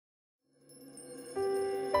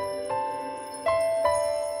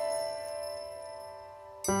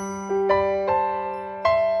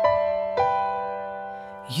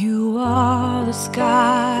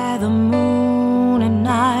sky, the moon at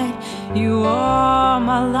night. You are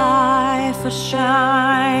my life, a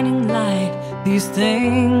shining light. These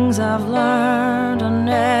things I've learned are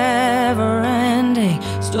never-ending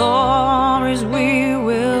stories we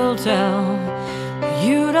will tell.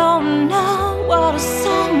 You don't know what a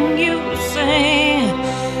song you sing.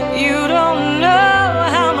 You don't know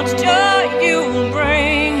how much joy you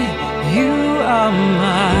bring. You are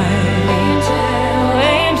my angel,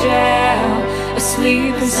 angel,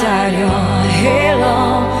 asleep inside your halo,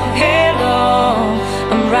 halo.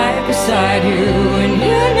 I'm right beside you, and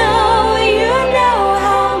you know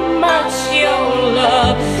how much your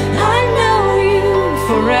love. I know you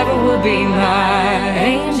forever will be my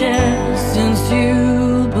angel. Since you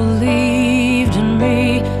believed in me,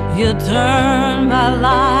 you turned my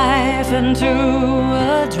life into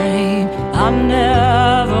a dream. I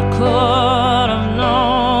never could have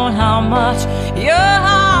known how much